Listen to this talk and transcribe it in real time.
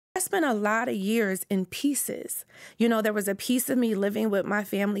spent a lot of years in pieces. You know, there was a piece of me living with my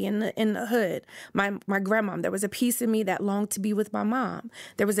family in the hood, my grandmom. There was a piece of me that longed to be with my mom.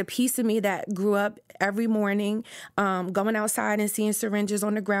 There was a piece of me that grew up every morning, going outside and seeing syringes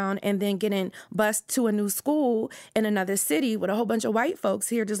on the ground and then getting bused to a new school in another city with a whole bunch of white folks.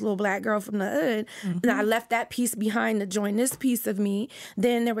 Here, this little black girl from the hood. And I left that piece behind to join this piece of me.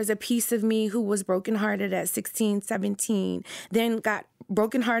 Then there was a piece of me who was brokenhearted at 16, 17, then got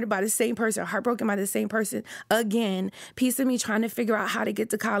brokenhearted by the same person, heartbroken by the same person again, piece of me trying to figure out how to get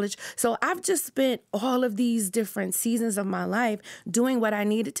to college. So I've just spent all of these different seasons of my life doing what I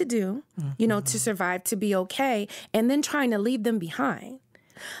needed to do, you know, to survive, to be okay, and then trying to leave them behind.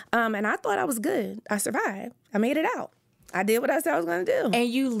 And I thought I was good. I survived. I made it out. I did what I said I was going to do. And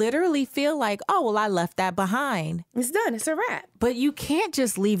you literally feel like, oh, well, I left that behind. It's done. It's a wrap. But you can't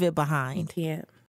just leave it behind. Yeah.